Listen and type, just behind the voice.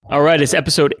All right, it's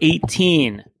episode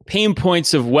 18, Pain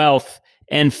Points of Wealth,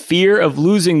 and fear of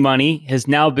losing money has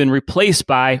now been replaced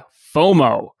by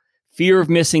FOMO, fear of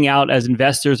missing out, as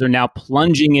investors are now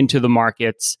plunging into the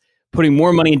markets, putting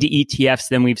more money into ETFs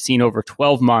than we've seen over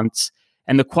 12 months.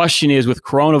 And the question is, with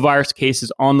coronavirus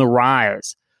cases on the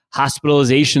rise,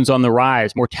 hospitalizations on the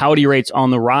rise, mortality rates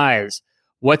on the rise,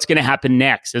 what's going to happen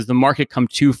next? Does the market come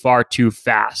too far too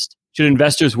fast? Should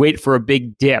investors wait for a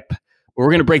big dip? We're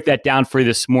going to break that down for you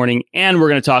this morning, and we're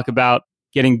going to talk about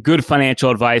getting good financial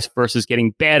advice versus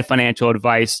getting bad financial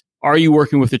advice. Are you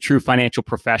working with a true financial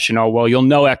professional? Well, you'll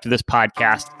know after this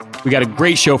podcast. We got a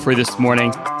great show for you this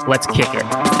morning. Let's kick it.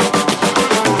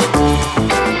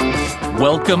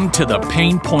 Welcome to the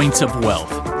Pain Points of Wealth,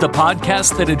 the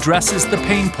podcast that addresses the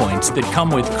pain points that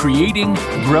come with creating,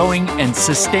 growing, and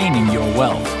sustaining your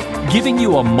wealth, giving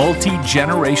you a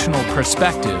multi-generational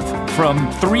perspective from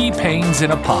three Pains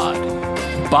in a pod.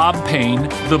 Bob Payne,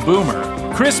 the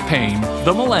boomer, Chris Payne,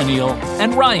 the millennial,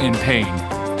 and Ryan Payne,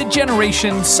 the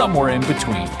generation somewhere in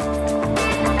between.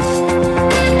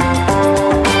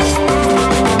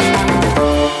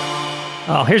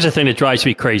 Oh, here's the thing that drives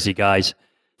me crazy, guys.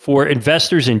 For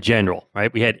investors in general,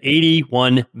 right? We had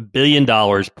 $81 billion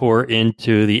pour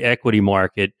into the equity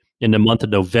market in the month of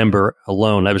November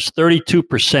alone. That was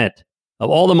 32% of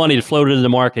all the money that floated in the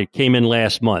market came in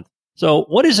last month. So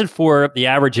what is it for the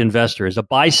average investor? Is a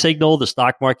buy signal the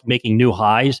stock market making new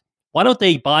highs? Why don't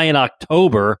they buy in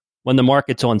October when the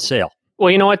market's on sale?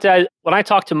 Well, you know what, Dad? When I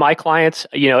talk to my clients,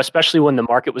 especially when the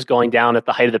market was going down at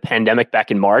the height of the pandemic back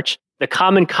in March, the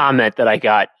common comment that I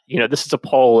got, this is a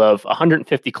poll of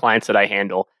 150 clients that I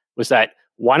handle, was that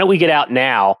why don't we get out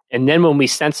now? And then when we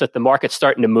sense that the market's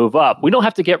starting to move up, we don't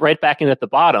have to get right back in at the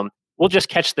bottom. We'll just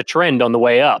catch the trend on the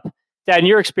way up. Dad, in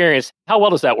your experience, how well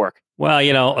does that work?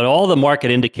 Well, all the market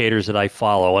indicators that I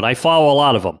follow, and I follow a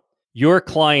lot of them, your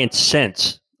client's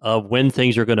sense of when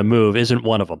things are going to move isn't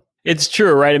one of them. It's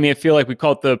true, right? I mean, I feel like we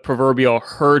call it the proverbial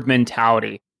herd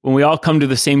mentality. When we all come to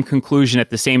the same conclusion at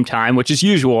the same time, which is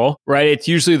usual, right? It's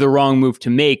usually the wrong move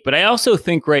to make. But I also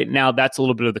think right now that's a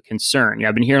little bit of the concern.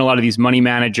 I've been hearing a lot of these money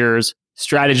managers,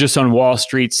 strategists on Wall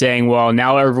Street saying, well,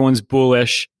 now everyone's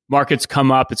bullish. Markets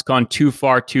come up. It's gone too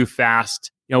far, too fast.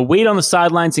 Wait on the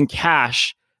sidelines in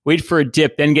cash. Wait for a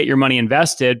dip, then get your money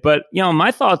invested. But,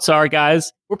 my thoughts are,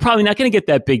 guys, we're probably not going to get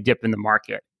that big dip in the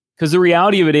market. Because the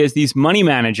reality of it is these money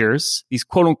managers, these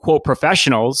quote unquote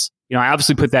professionals, I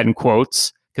obviously put that in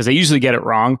quotes because I usually get it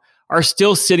wrong, are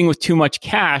still sitting with too much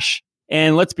cash.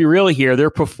 And let's be real here,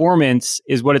 their performance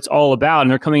is what it's all about.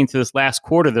 And they're coming into this last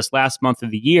quarter, this last month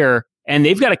of the year, and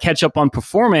they've got to catch up on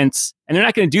performance. And they're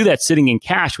not going to do that sitting in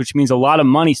cash, which means a lot of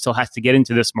money still has to get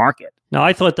into this market. Now,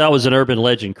 I thought that was an urban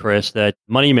legend, Chris, that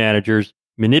money managers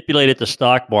manipulated the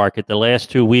stock market the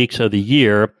last 2 weeks of the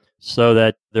year so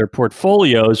that their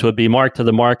portfolios would be marked to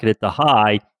the market at the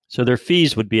high, so their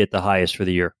fees would be at the highest for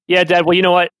the year. Yeah, Dad. Well, you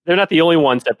know what? They're not the only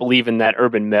ones that believe in that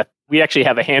urban myth. We actually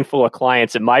have a handful of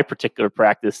clients in my particular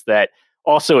practice that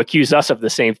also accuse us of the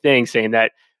same thing, saying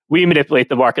that we manipulate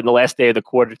the market in the last day of the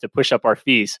quarter to push up our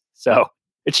fees. So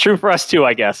it's true for us too,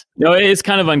 I guess. No, it's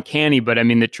kind of uncanny, but I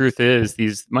mean, the truth is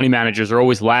these money managers are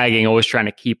always lagging, always trying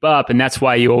to keep up. And that's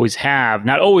why you always have,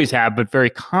 not always have, but very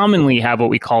commonly have what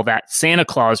we call that Santa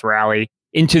Claus rally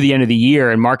into the end of the year.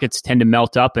 And markets tend to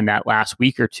melt up in that last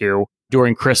week or two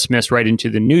during Christmas right into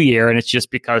the new year. And it's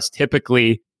just because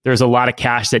typically there's a lot of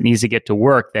cash that needs to get to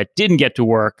work that didn't get to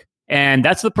work. And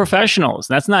that's the professionals.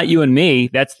 That's not you and me.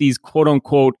 That's these quote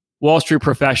unquote Wall Street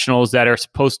professionals that are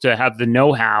supposed to have the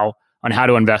know-how on how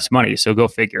to invest money. So go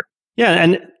figure. Yeah.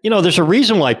 And, there's a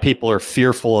reason why people are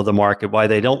fearful of the market, why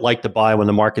they don't like to buy when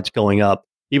the market's going up,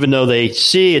 even though they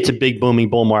see it's a big booming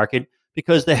bull market,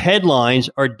 because the headlines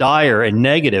are dire and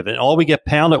negative. And all we get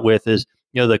pounded with is,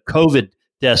 the COVID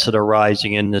deaths that are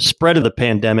rising and the spread of the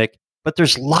pandemic. But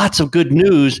there's lots of good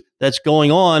news that's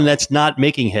going on that's not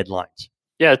making headlines.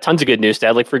 Yeah, tons of good news,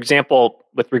 Dad. Like, for example,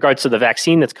 with regards to the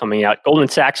vaccine that's coming out, Goldman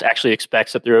Sachs actually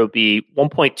expects that there will be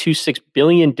 1.26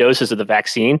 billion doses of the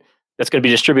vaccine that's going to be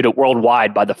distributed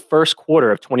worldwide by the first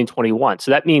quarter of 2021.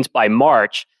 So that means by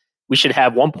March, we should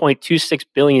have 1.26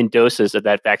 billion doses of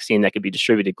that vaccine that could be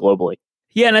distributed globally.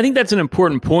 Yeah, and I think that's an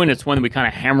important point. It's one that we kind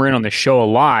of hammer in on the show a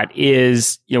lot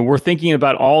is, we're thinking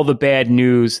about all the bad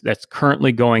news that's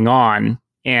currently going on.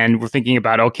 And we're thinking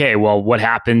about, okay, well, what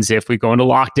happens if we go into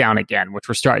lockdown again, which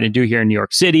we're starting to do here in New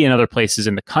York City and other places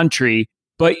in the country.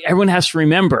 But everyone has to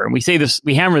remember, and we say this,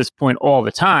 we hammer this point all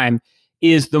the time,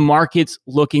 is the market's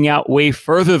looking out way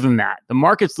further than that. The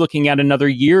market's looking at another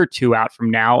year or two out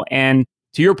from now. And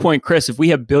to your point, Chris, if we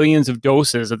have billions of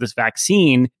doses of this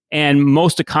vaccine, and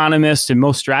most economists and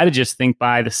most strategists think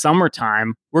by the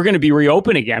summertime, we're going to be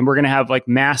reopened again. We're going to have like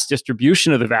mass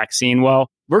distribution of the vaccine. Well,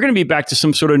 we're going to be back to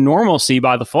some sort of normalcy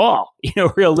by the fall,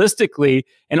 realistically,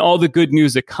 and all the good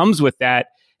news that comes with that.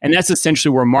 And that's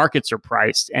essentially where markets are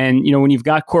priced. And, when you've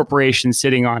got corporations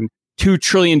sitting on $2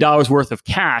 trillion worth of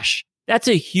cash, that's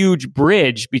a huge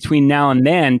bridge between now and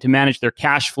then to manage their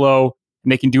cash flow.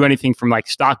 And they can do anything from like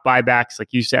stock buybacks, like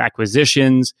you said,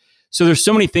 acquisitions. So there's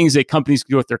so many things that companies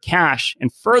can do with their cash.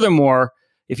 And furthermore,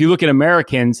 if you look at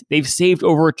Americans, they've saved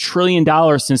over $1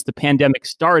 trillion since the pandemic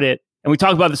started. And we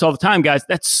talk about this all the time, guys.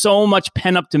 That's so much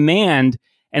pent-up demand.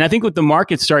 And I think what the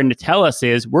market's starting to tell us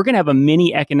is we're going to have a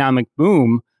mini economic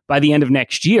boom by the end of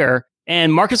next year.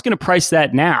 And market's going to price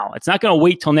that now. It's not going to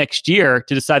wait till next year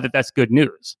to decide that that's good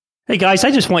news. Hey, guys,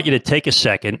 I just want you to take a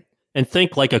second and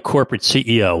think like a corporate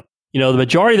CEO. The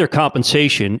majority of their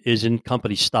compensation is in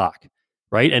company stock,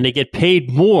 right? And they get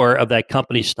paid more of that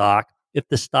company stock if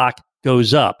the stock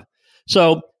goes up.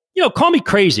 So, call me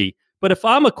crazy, but if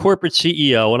I'm a corporate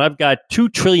CEO and I've got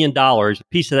 $2 trillion, a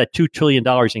piece of that $2 trillion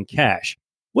in cash,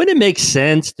 wouldn't it make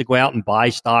sense to go out and buy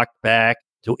stock back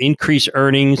to increase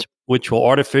earnings, which will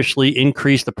artificially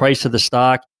increase the price of the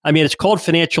stock? I mean, it's called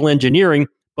financial engineering,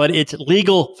 but it's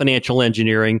legal financial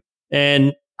engineering.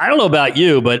 And I don't know about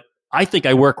you, but I think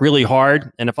I work really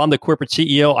hard. And if I'm the corporate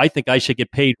CEO, I think I should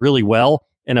get paid really well.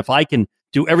 And if I can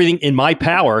do everything in my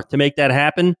power to make that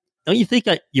happen, don't you think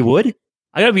you would?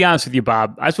 I got to be honest with you,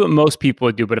 Bob. That's what most people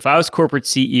would do. But if I was corporate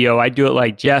CEO, I'd do it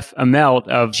like Jeff Immelt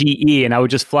of GE, and I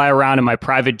would just fly around in my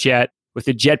private jet with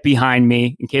a jet behind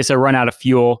me in case I run out of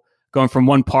fuel going from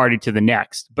one party to the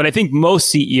next. But I think most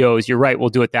CEOs, you're right, will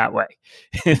do it that way.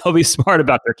 They'll be smart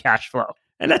about their cash flow.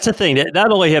 And that's the thing.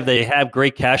 Not only have they have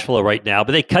great cash flow right now,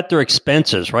 but they cut their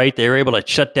expenses, right? They were able to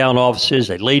shut down offices.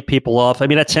 They laid people off. I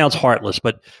mean, that sounds heartless,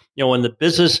 but when the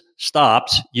business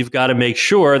stops, you've got to make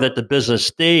sure that the business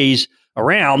stays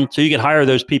around so you can hire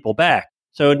those people back.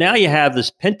 So now you have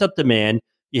this pent-up demand.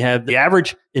 You have the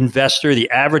average investor, the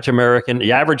average American,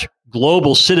 the average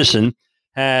global citizen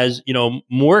has,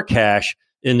 more cash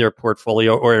in their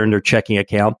portfolio or in their checking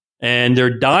account, and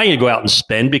they're dying to go out and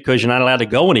spend because you're not allowed to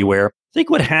go anywhere. Think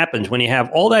what happens when you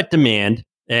have all that demand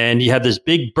and you have this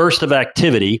big burst of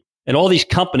activity and all these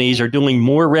companies are doing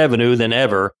more revenue than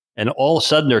ever, and all of a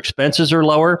sudden their expenses are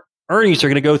lower. Earnings are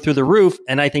going to go through the roof.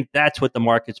 And I think that's what the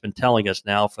market's been telling us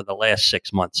now for the last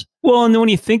 6 months. Well, and then when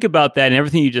you think about that and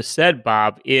everything you just said,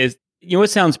 Bob, is, what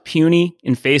sounds puny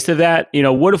in face of that?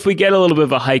 What if we get a little bit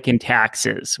of a hike in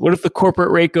taxes? What if the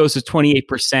corporate rate goes to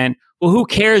 28%? Well, who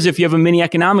cares if you have a mini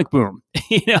economic boom?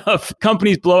 If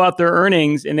companies blow out their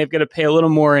earnings and they've got to pay a little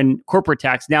more in corporate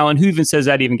tax now, and who even says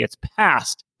that even gets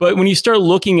passed? But when you start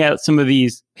looking at some of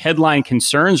these headline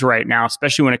concerns right now,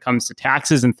 especially when it comes to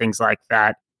taxes and things like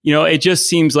that, it just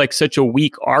seems like such a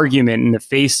weak argument in the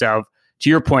face of, to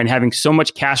your point, having so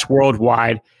much cash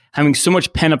worldwide, having so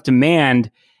much pent-up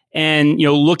demand, and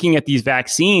looking at these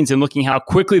vaccines and looking how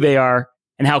quickly they are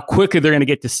and how quickly they're going to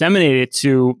get disseminated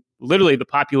to literally the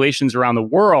populations around the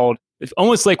world. It's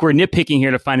almost like we're nitpicking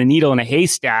here to find a needle in a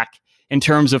haystack in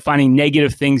terms of finding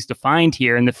negative things to find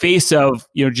here in the face of,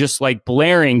 just like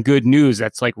blaring good news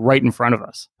that's like right in front of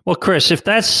us. Well, Chris, if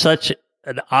that's such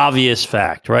an obvious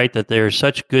fact, right, that there's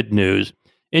such good news,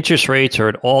 interest rates are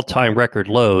at all-time record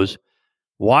lows,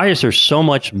 why is there so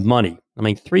much money? I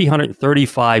mean,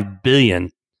 $335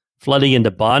 billion flooding into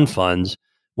bond funds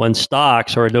when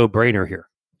stocks are a no-brainer here.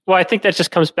 Well, I think that just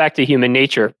comes back to human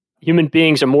nature. Human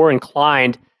beings are more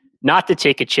inclined not to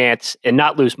take a chance and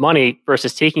not lose money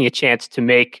versus taking a chance to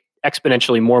make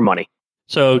exponentially more money.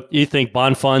 So you think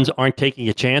bond funds aren't taking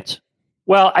a chance?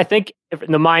 Well, I think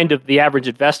in the mind of the average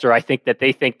investor, I think that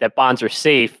they think that bonds are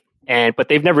safe, but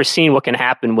they've never seen what can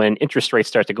happen when interest rates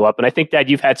start to go up. And I think that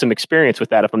you've had some experience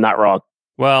with that, if I'm not wrong.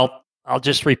 Well, I'll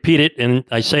just repeat it, and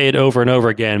I say it over and over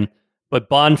again, but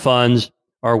bond funds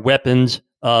are weapons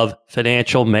of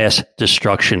financial mass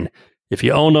destruction. If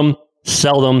you own them,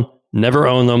 sell them, never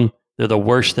own them, they're the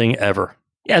worst thing ever.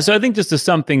 Yeah, so I think just to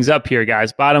sum things up here,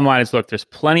 guys, bottom line is, look, there's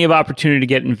plenty of opportunity to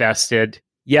get invested.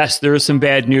 Yes, there is some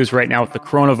bad news right now with the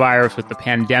coronavirus, with the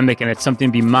pandemic, and it's something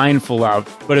to be mindful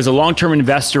of. But as a long-term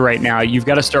investor right now, you've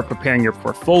got to start preparing your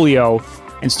portfolio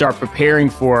and start preparing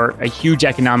for a huge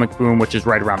economic boom, which is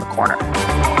right around the corner.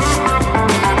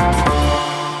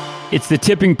 It's the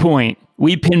tipping point.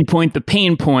 We pinpoint the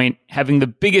pain point having the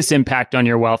biggest impact on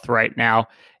your wealth right now.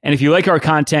 And if you like our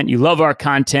content, you love our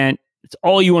content, it's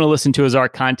all you want to listen to is our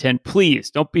content,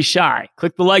 please don't be shy.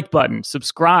 Click the like button,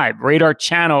 subscribe, rate our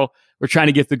channel. We're trying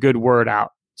to get the good word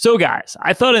out. So guys,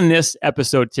 I thought in this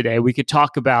episode today, we could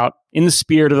talk about, in the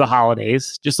spirit of the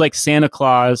holidays, just like Santa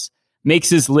Claus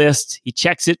makes his list, he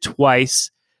checks it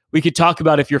twice. We could talk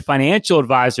about if your financial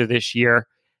advisor this year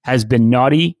has been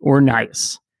naughty or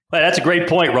nice. Well, that's a great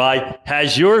point, Rye.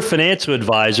 Has your financial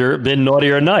advisor been naughty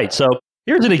or nice? So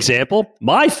here's an example.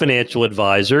 My financial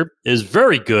advisor is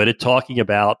very good at talking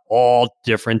about all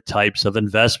different types of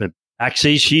investment.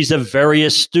 Actually, she's a very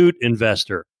astute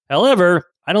investor. However,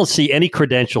 I don't see any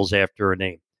credentials after her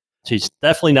name. She's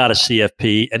definitely not a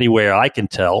CFP anywhere I can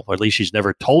tell, or at least she's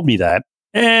never told me that,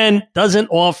 and doesn't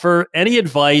offer any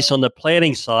advice on the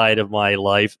planning side of my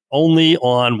life, only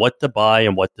on what to buy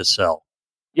and what to sell.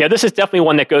 Yeah, this is definitely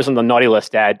one that goes on the naughty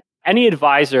list, Dad. Any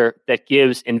advisor that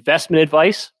gives investment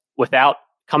advice without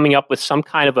coming up with some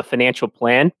kind of a financial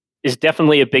plan is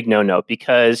definitely a big no-no,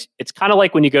 because it's kind of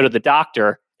like when you go to the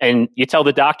doctor and you tell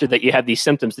the doctor that you have these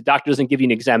symptoms. The doctor doesn't give you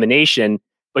an examination,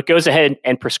 but goes ahead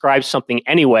and prescribes something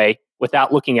anyway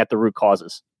without looking at the root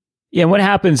causes. Yeah, and what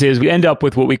happens is we end up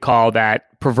with what we call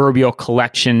that proverbial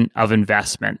collection of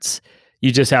investments.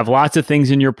 You just have lots of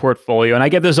things in your portfolio. And I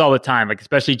get this all the time, like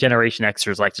especially Generation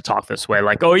Xers like to talk this way.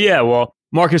 Like, oh yeah, well,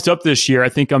 market's up this year. I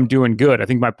think I'm doing good. I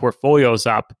think my portfolio's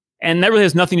up. And that really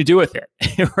has nothing to do with it,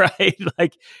 right?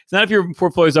 Like, it's not if your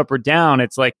portfolio's up or down.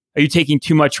 It's like, are you taking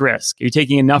too much risk? Are you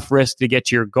taking enough risk to get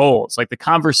to your goals? Like, the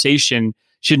conversation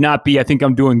should not be, I think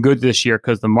I'm doing good this year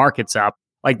because the market's up.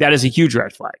 Like, that is a huge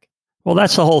red flag. Well,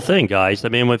 that's the whole thing, guys. I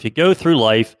mean, if you go through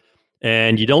life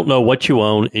and you don't know what you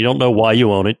own, you don't know why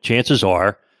you own it, chances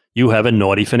are you have a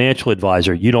naughty financial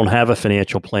advisor. You don't have a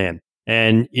financial plan.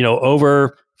 And,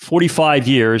 over 45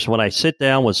 years, when I sit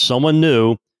down with someone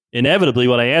new, inevitably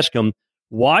when I ask them,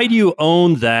 why do you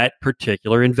own that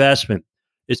particular investment?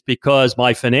 It's because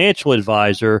my financial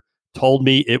advisor told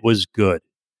me it was good.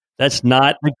 That's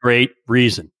not a great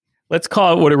reason. Let's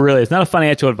call it what it really is. Not a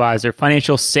financial advisor,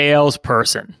 financial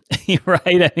salesperson, right?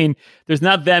 I mean, there's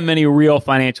not that many real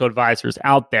financial advisors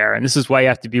out there. And this is why you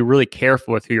have to be really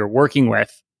careful with who you're working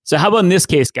with. So how about in this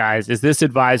case, guys? Is this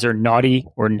advisor naughty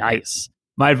or nice?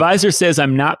 My advisor says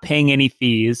I'm not paying any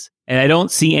fees and I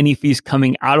don't see any fees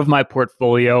coming out of my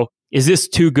portfolio. Is this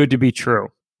too good to be true?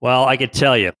 Well, I could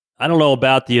tell you, I don't know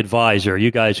about the advisor. You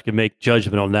guys can make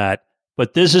judgment on that.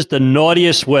 But this is the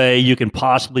naughtiest way you can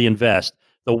possibly invest.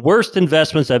 The worst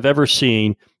investments I've ever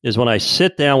seen is when I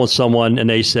sit down with someone and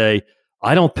they say,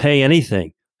 I don't pay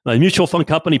anything. My mutual fund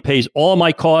company pays all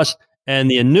my costs and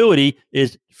the annuity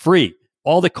is free.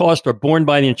 All the costs are borne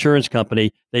by the insurance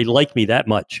company. They like me that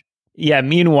much. Yeah,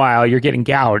 meanwhile, you're getting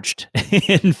gouged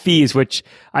in fees, which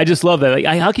I just love that. Like,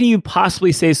 how can you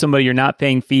possibly say to somebody you're not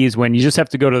paying fees when you just have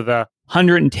to go to the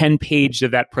 110 page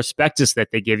of that prospectus that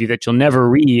they give you that you'll never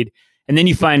read? And then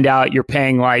you find out you're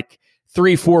paying like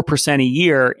 3-4% a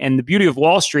year. And the beauty of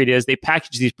Wall Street is they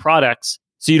package these products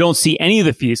so you don't see any of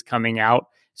the fees coming out.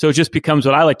 So it just becomes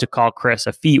what I like to call, Chris,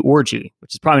 a fee orgy,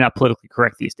 which is probably not politically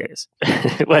correct these days.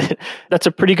 Well, that's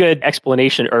a pretty good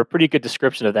explanation or a pretty good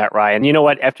description of that, Ryan. You know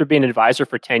what? After being an advisor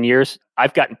for 10 years,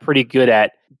 I've gotten pretty good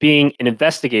at being an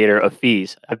investigator of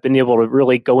fees. I've been able to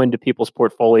really go into people's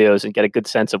portfolios and get a good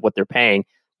sense of what they're paying.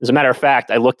 As a matter of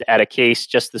fact, I looked at a case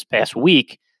just this past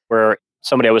week where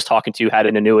somebody I was talking to had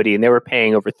an annuity and they were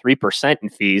paying over 3% in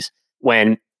fees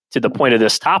when, to the point of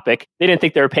this topic, they didn't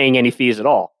think they were paying any fees at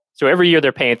all. So every year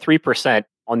they're paying 3%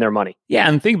 on their money. Yeah,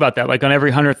 and think about that. Like on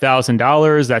every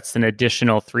 $100,000, that's an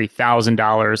additional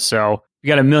 $3,000. So you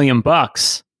got $1 million.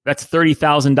 That's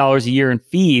 $30,000 a year in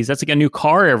fees. That's like a new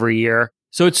car every year.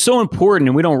 So it's so important,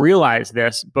 and we don't realize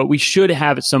this, but we should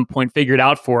have at some point figured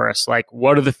out for us, like,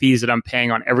 what are the fees that I'm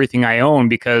paying on everything I own?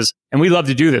 Because, and we love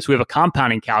to do this, we have a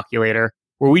compounding calculator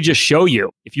where we just show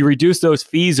you, if you reduce those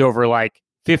fees over like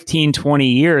 15, 20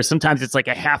 years, sometimes it's like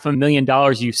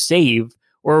 $500,000 you save,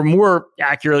 or more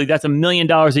accurately, that's $1 million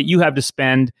that you have to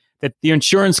spend that the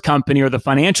insurance company or the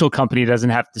financial company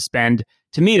doesn't have to spend.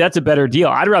 To me, that's a better deal.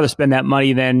 I'd rather spend that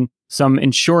money than some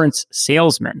insurance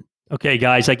salesman. Okay,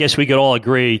 guys, I guess we could all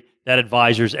agree that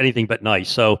advisor is anything but nice.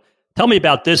 So tell me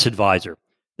about this advisor.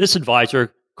 This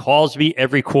advisor calls me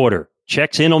every quarter,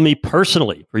 checks in on me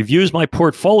personally, reviews my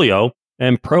portfolio,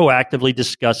 and proactively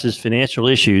discusses financial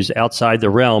issues outside the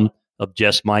realm of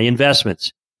just my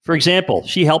investments. For example,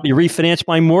 she helped me refinance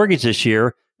my mortgage this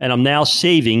year, and I'm now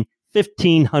saving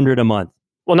 $1,500 a month.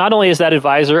 Well, not only is that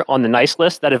advisor on the nice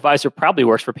list, that advisor probably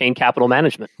works for Payne Capital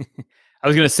Management. I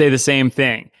was going to say the same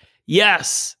thing.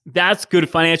 Yes, that's good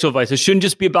financial advice. It shouldn't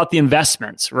just be about the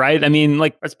investments, right? I mean,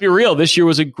 like, let's be real. This year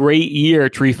was a great year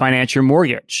to refinance your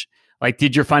mortgage. Like,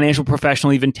 did your financial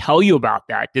professional even tell you about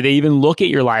that? Did they even look at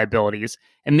your liabilities?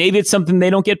 And maybe it's something they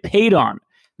don't get paid on.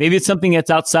 Maybe it's something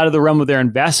that's outside of the realm of their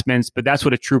investments, but that's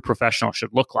what a true professional should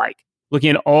look like,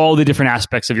 looking at all the different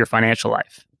aspects of your financial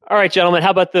life. All right, gentlemen, how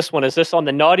about this one? Is this on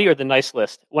the naughty or the nice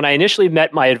list? When I initially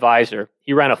met my advisor,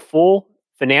 he ran a full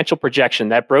financial projection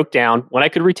that broke down when I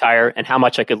could retire and how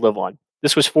much I could live on.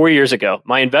 This was 4 years ago.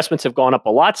 My investments have gone up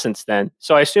a lot since then,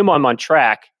 so I assume I'm on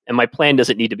track and my plan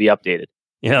doesn't need to be updated.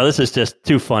 This is just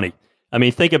too funny. I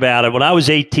mean, think about it. When I was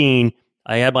 18,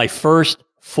 I had my first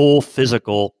full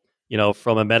physical,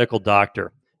 from a medical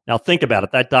doctor. Now think about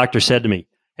it. That doctor said to me,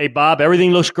 "Hey, Bob,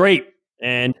 everything looks great.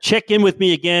 And check in with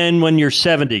me again when you're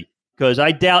 70, because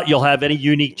I doubt you'll have any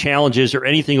unique challenges or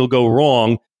anything will go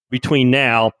wrong between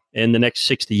now and the next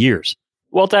 60 years.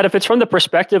 Well, Dad, if it's from the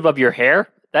perspective of your hair,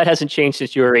 that hasn't changed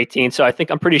since you were 18. So I think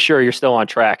I'm pretty sure you're still on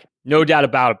track. No doubt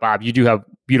about it, Bob. You do have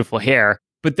beautiful hair,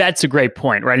 but that's a great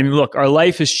point, right? I mean, look, our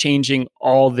life is changing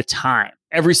all the time.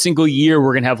 Every single year,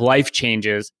 we're going to have life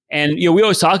changes. And, we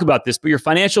always talk about this, but your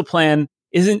financial plan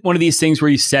isn't one of these things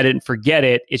where you set it and forget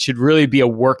it. It should really be a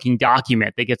working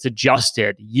document that gets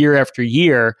adjusted year after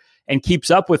year and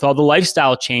keeps up with all the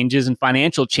lifestyle changes and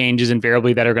financial changes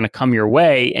invariably that are going to come your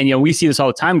way. And, we see this all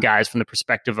the time, guys, from the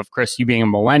perspective of Chris, you being a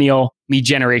millennial, me,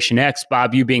 Generation X,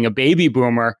 Bob, you being a baby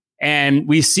boomer. And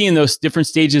we see in those different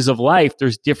stages of life,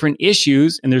 there's different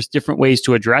issues and there's different ways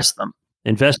to address them.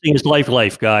 Investing is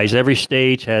life, guys. Every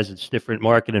stage has its different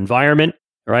market environment,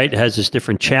 right? It has its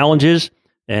different challenges.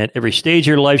 And every stage of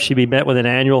your life should be met with an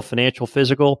annual financial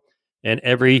physical. And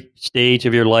every stage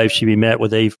of your life should be met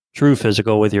with a true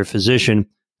physical with your physician.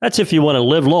 That's if you want to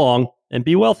live long and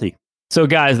be wealthy. So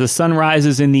guys, the sun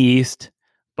rises in the east.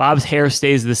 Bob's hair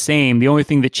stays the same. The only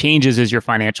thing that changes is your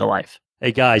financial life.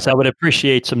 Hey guys, I would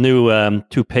appreciate some new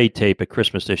toupee tape at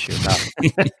Christmas this year.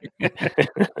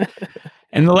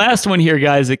 And the last one here,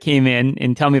 guys, that came in,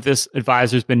 and tell me if this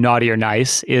advisor's been naughty or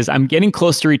nice, is I'm getting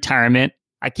close to retirement.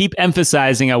 I keep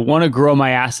emphasizing I want to grow my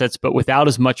assets, but without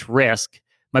as much risk.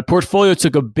 My portfolio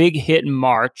took a big hit in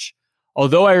March.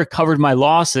 Although I recovered my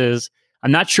losses,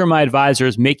 I'm not sure my advisor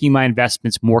is making my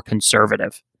investments more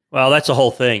conservative. Well, that's the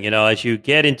whole thing. As you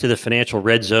get into the financial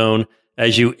red zone,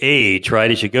 as you age,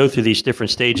 right, as you go through these different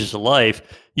stages of life,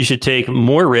 you should take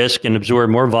more risk and absorb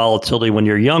more volatility when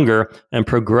you're younger and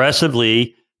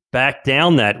progressively back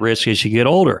down that risk as you get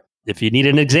older. If you need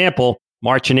an example,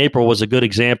 March and April was a good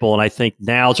example, and I think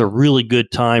now's a really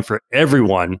good time for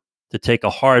everyone to take a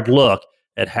hard look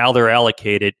at how they're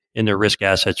allocated in their risk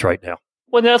assets right now.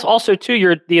 Well, that's also,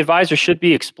 too, the advisor should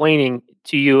be explaining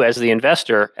to you as the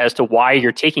investor as to why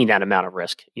you're taking that amount of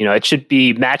risk. It should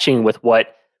be matching with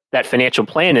what that financial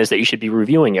plan is that you should be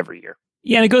reviewing every year.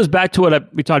 Yeah, and it goes back to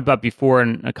what we talked about before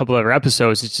in a couple of other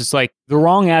episodes. It's just like the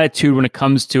wrong attitude when it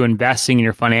comes to investing in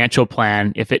your financial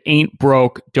plan. If it ain't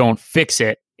broke, don't fix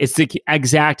it. It's the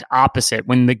exact opposite.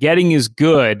 When the getting is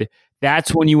good,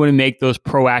 that's when you want to make those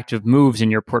proactive moves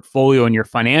in your portfolio and your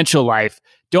financial life.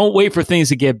 Don't wait for things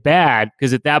to get bad,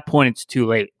 because at that point, it's too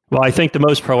late. Well, I think the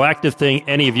most proactive thing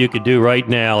any of you could do right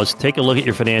now is take a look at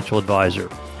your financial advisor.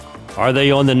 Are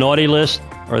they on the naughty list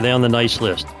or are they on the nice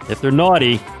list? If they're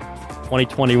naughty,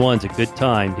 2021 is a good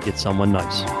time to get someone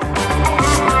nice.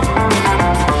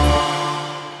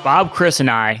 Bob, Chris, and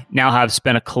I now have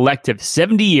spent a collective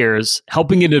 70 years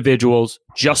helping individuals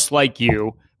just like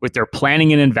you with their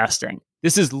planning and investing.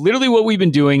 This is literally what we've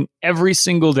been doing every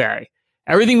single day.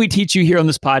 Everything we teach you here on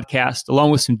this podcast,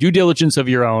 along with some due diligence of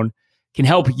your own, can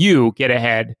help you get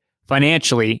ahead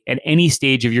financially at any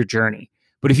stage of your journey.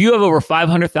 But if you have over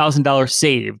 $500,000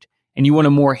 saved and you want a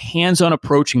more hands-on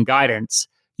approach and guidance,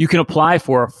 you can apply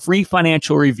for a free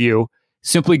financial review.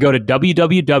 Simply go to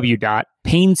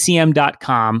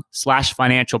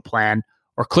www.paincm.com/financial plan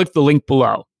or click the link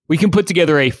below. We can put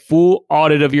together a full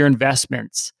audit of your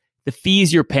investments, the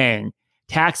fees you're paying,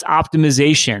 tax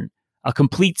optimization, a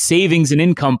complete savings and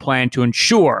income plan to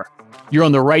ensure you're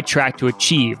on the right track to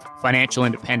achieve financial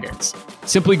independence.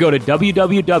 Simply go to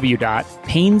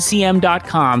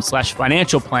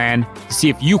www.paincm.com/financial plan to see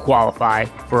if you qualify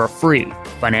for a free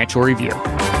financial review.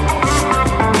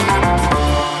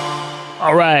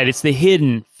 All right, it's the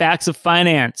hidden facts of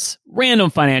finance,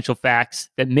 random financial facts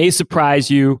that may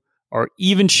surprise you or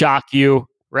even shock you.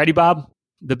 Ready, Bob?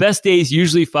 The best days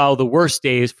usually follow the worst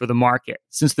days for the market.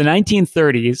 Since the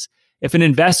 1930s, if an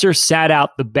investor sat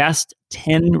out the best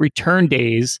 10 return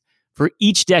days for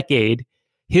each decade,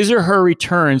 his or her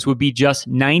returns would be just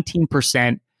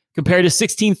 19% compared to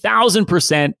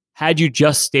 16,000% had you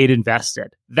just stayed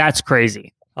invested. That's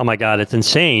crazy. Oh my God, it's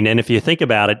insane. And if you think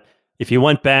about it, if you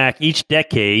went back each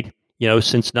decade,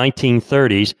 since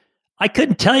 1930s, I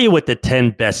couldn't tell you what the 10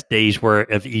 best days were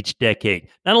of each decade.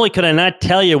 Not only could I not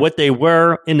tell you what they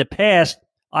were in the past,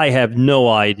 I have no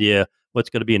idea what's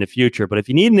going to be in the future. But if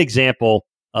you need an example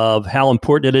of how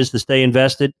important it is to stay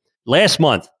invested, last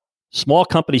month, small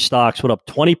company stocks went up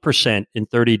 20% in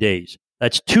 30 days.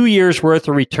 That's 2 years worth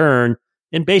of return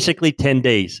in basically 10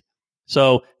 days.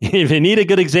 So if you need a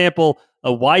good example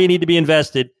of why you need to be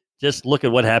invested, just look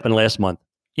at what happened last month.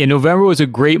 Yeah, November was a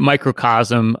great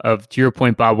microcosm of, to your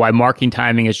point, Bob, why market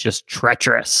timing is just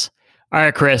treacherous. All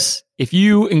right, Chris, if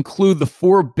you include the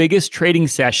 4 biggest trading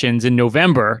sessions in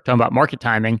November, talking about market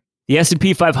timing, the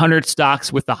S&P 500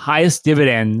 stocks with the highest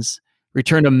dividends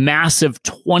returned a massive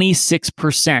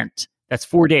 26%. That's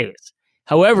 4 days.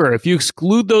 However, if you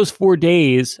exclude those 4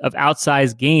 days of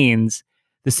outsized gains,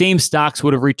 the same stocks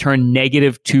would have returned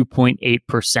negative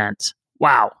 2.8%.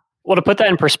 Wow. Well, to put that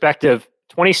in perspective,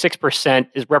 26%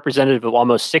 is representative of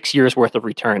almost 6 years worth of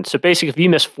return. So basically, if you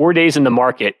miss 4 days in the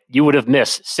market, you would have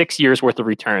missed 6 years worth of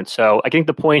return. So I think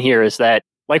the point here is that,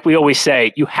 like we always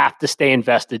say, you have to stay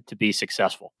invested to be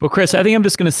successful. But Chris, I think I'm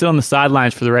just going to sit on the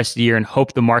sidelines for the rest of the year and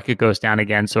hope the market goes down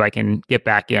again so I can get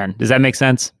back in. Does that make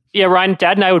sense? Yeah, Ryan,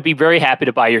 Dad and I would be very happy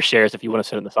to buy your shares if you want to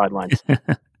sit on the sidelines.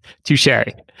 Touche.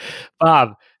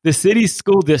 Bob, the city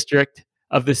school district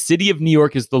of the city of New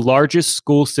York is the largest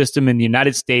school system in the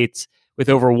United States, with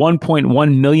over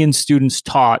 1.1 million students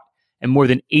taught and more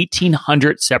than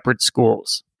 1,800 separate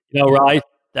schools. You know, Ryan,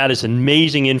 that is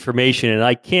amazing information, and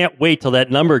I can't wait till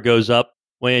that number goes up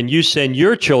when you send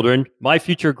your children, my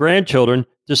future grandchildren,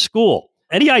 to school.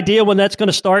 Any idea when that's going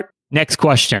to start? Next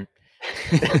question.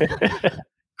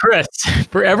 Chris,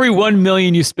 for every 1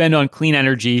 million you spend on clean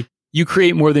energy, you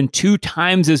create more than 2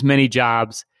 times as many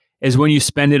jobs as when you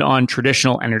spend it on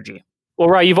traditional energy. Well,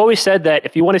 Ryan, you've always said that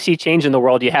if you want to see change in the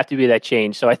world, you have to be that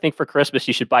change. So I think for Christmas,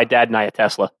 you should buy Dad and I a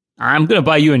Tesla. I'm going to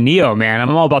buy you a Neo, man.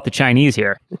 I'm all about the Chinese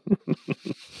here.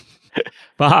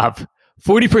 Bob,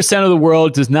 40% of the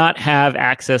world does not have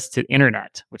access to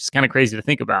internet, which is kind of crazy to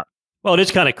think about. Well, it is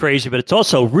kind of crazy, but it's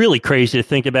also really crazy to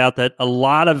think about that a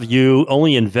lot of you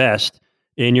only invest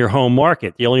in your home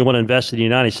market. You only want to invest in the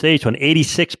United States when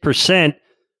 86%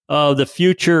 of the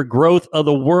future growth of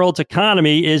the world's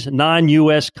economy is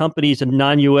non-U.S. companies and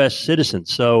non-U.S.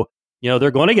 citizens. So, they're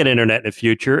going to get internet in the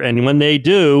future. And when they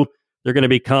do, they're going to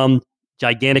become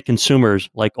gigantic consumers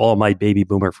like all my baby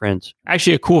boomer friends.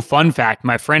 Actually, a cool fun fact,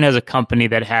 my friend has a company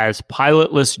that has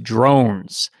pilotless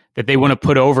drones that they want to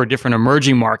put over different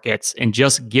emerging markets and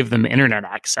just give them internet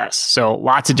access. So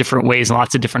lots of different ways and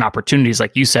lots of different opportunities,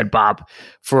 like you said, Bob,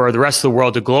 for the rest of the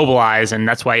world to globalize. And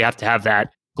that's why you have to have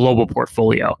that global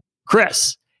portfolio.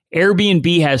 Chris,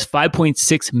 Airbnb has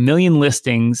 5.6 million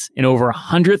listings in over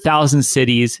 100,000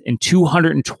 cities in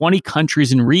 220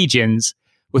 countries and regions,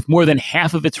 with more than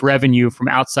half of its revenue from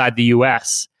outside the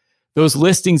US. Those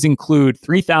listings include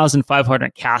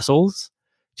 3,500 castles,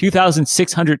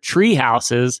 2,600 tree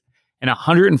houses, and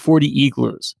 140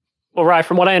 igloos. Well, Ryan,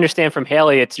 from what I understand from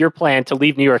Haley, it's your plan to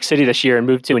leave New York City this year and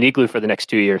move to an igloo for the next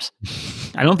 2 years.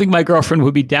 I don't think my girlfriend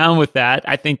would be down with that.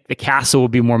 I think the castle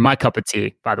would be more my cup of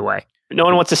tea, by the way. No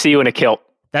one wants to see you in a kilt.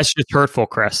 That's just hurtful,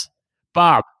 Chris.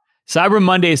 Bob, Cyber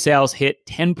Monday sales hit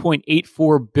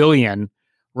 $10.84 billion,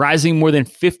 rising more than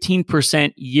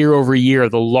 15% year over year,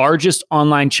 the largest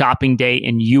online shopping day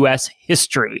in U.S.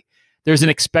 history. There's an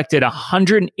expected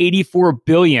 $184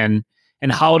 billion in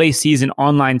holiday season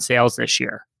online sales this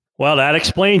year. Well, that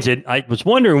explains it. I was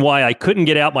wondering why I couldn't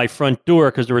get out my front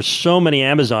door because there were so many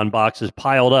Amazon boxes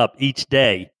piled up each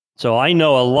day. So I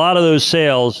know a lot of those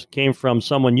sales came from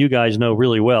someone you guys know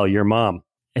really well, your mom.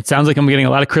 It sounds like I'm getting a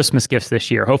lot of Christmas gifts this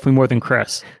year, hopefully more than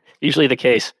Chris. Usually the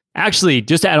case. Actually,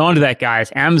 just to add on to that,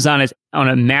 guys, Amazon is on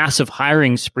a massive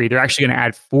hiring spree. They're actually going to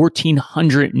add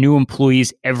 1,400 new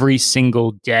employees every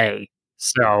single day.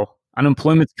 So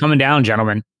unemployment's coming down,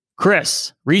 gentlemen.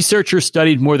 Chris, researchers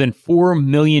studied more than 4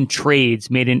 million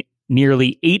trades made in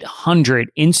nearly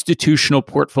 800 institutional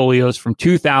portfolios from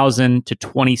 2000 to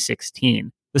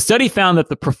 2016. The study found that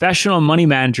the professional money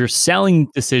manager selling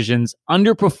decisions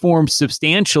underperformed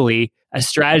substantially a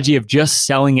strategy of just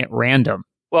selling at random.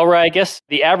 Well, Ray, I guess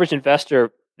the average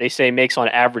investor, they say, makes on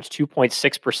average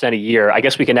 2.6% a year. I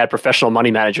guess we can add professional money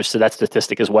managers to that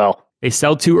statistic as well. They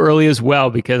sell too early as well,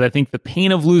 because I think the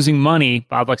pain of losing money,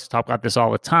 Bob likes to talk about this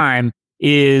all the time,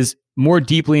 is more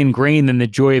deeply ingrained than the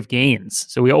joy of gains.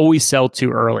 So we always sell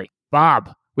too early.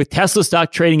 Bob, with Tesla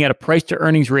stock trading at a price to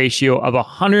earnings ratio of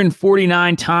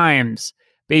 149 times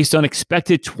based on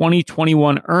expected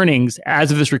 2021 earnings,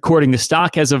 as of this recording, the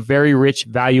stock has a very rich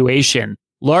valuation.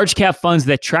 Large cap funds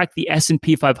that track the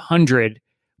S&P 500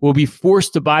 will be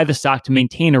forced to buy the stock to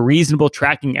maintain a reasonable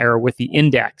tracking error with the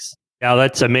index. Now,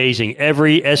 that's amazing.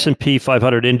 Every S&P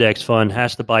 500 index fund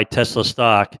has to buy Tesla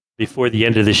stock before the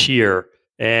end of this year.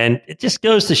 And it just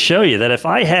goes to show you that if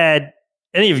I had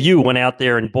any of you went out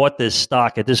there and bought this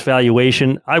stock at this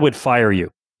valuation, I would fire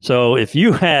you. So if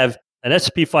you have an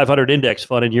S&P 500 index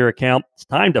fund in your account, it's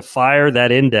time to fire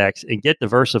that index and get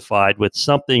diversified with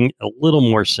something a little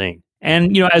more sane.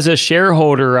 And, as a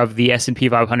shareholder of the S&P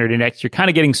 500 index, you're kind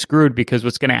of getting screwed because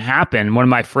what's going to happen, one of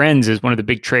my friends is one of the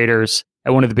big traders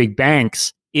at one of the big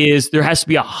banks, is there has to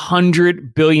be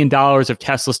 $100 billion of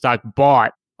Tesla stock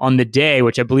bought on the day,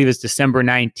 which I believe is December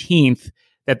 19th,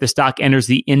 that the stock enters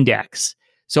the index.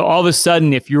 So all of a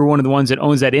sudden, if you're one of the ones that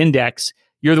owns that index,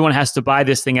 you're the one who has to buy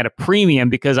this thing at a premium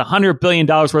because $100 billion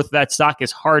worth of that stock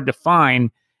is hard to find.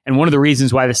 And one of the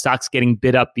reasons why the stock's getting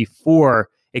bid up before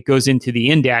it goes into the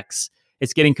index,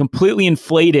 it's getting completely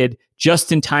inflated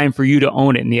just in time for you to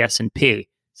own it in the S&P.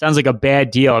 Sounds like a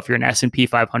bad deal if you're an S&P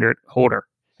 500 holder.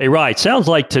 Hey, right. Sounds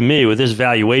like to me with this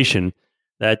valuation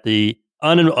that the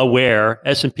unaware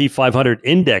S&P 500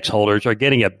 index holders are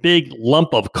getting a big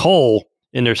lump of coal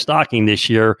in their stocking this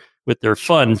year with their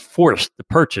fund forced to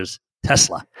purchase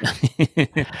Tesla.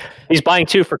 He's buying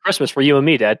 2 for Christmas for you and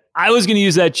me, Dad. I was going to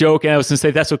use that joke, and I was going to say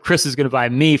that's what Chris is going to buy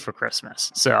me for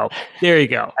Christmas. So there you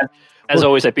go. As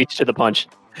always, I beat you to the punch.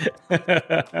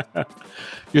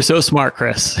 You're so smart,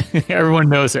 Chris. Everyone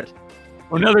knows it.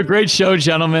 Well, another great show,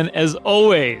 gentlemen. As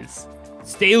always,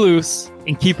 stay loose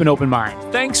and keep an open mind.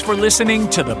 Thanks for listening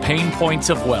to The Pain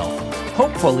Points of Wealth.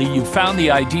 Hopefully, you found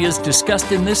the ideas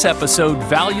discussed in this episode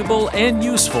valuable and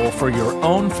useful for your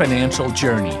own financial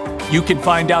journey. You can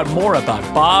find out more about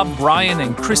Bob, Brian,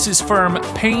 and Chris's firm,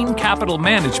 Payne Capital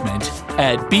Management,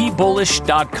 at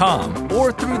BeBullish.com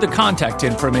or through the contact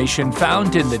information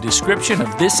found in the description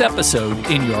of this episode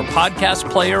in your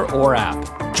podcast player or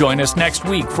app. Join us next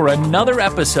week for another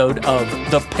episode of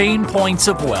The Pain Points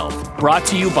of Wealth, brought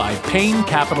to you by Payne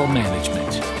Capital Management.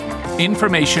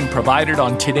 Information provided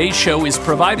on today's show is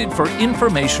provided for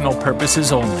informational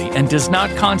purposes only and does not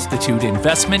constitute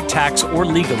investment, tax, or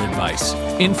legal advice.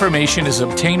 Information is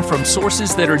obtained from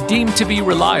sources that are deemed to be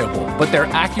reliable, but their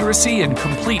accuracy and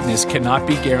completeness cannot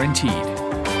be guaranteed.